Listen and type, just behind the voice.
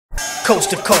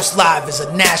Coast to Coast Live is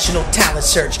a national talent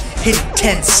search, hitting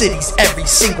 10 cities every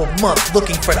single month,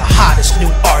 looking for the hottest new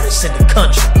artists in the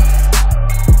country.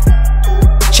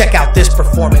 Check out this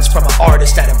performance from an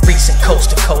artist at a recent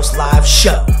Coast to Coast Live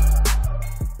show.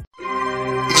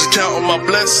 I'm just counting my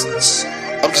blessings.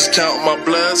 I'm just counting my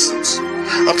blessings.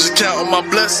 I'm just counting my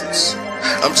blessings.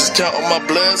 I'm just counting my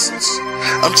blessings.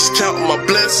 I'm just counting my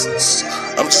blessings.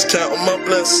 I'm just counting my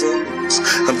blessings.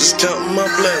 I'm just counting my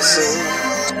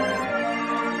blessings.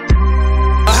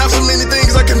 I have so many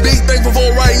things I can be thankful for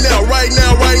right now, right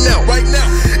now, right now, right now.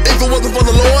 If it wasn't for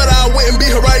the Lord, I wouldn't be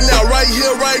here right now, right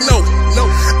here, right now. No,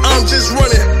 I'm just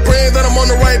running, praying that I'm on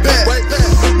the right path.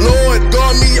 Lord,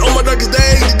 guard me on my darkest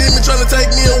days. The demon trying to take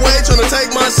me away, trying to take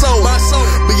my soul.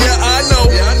 But yeah, I know.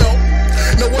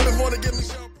 No weapon for to get me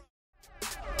shot.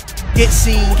 Get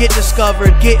seen, get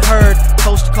discovered, get heard.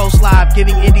 Coast to Coast Live,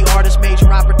 giving indie artists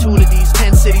major opportunities.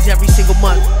 10 cities every single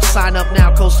month. Sign up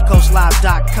now,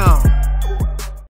 coasttocoastlive.com.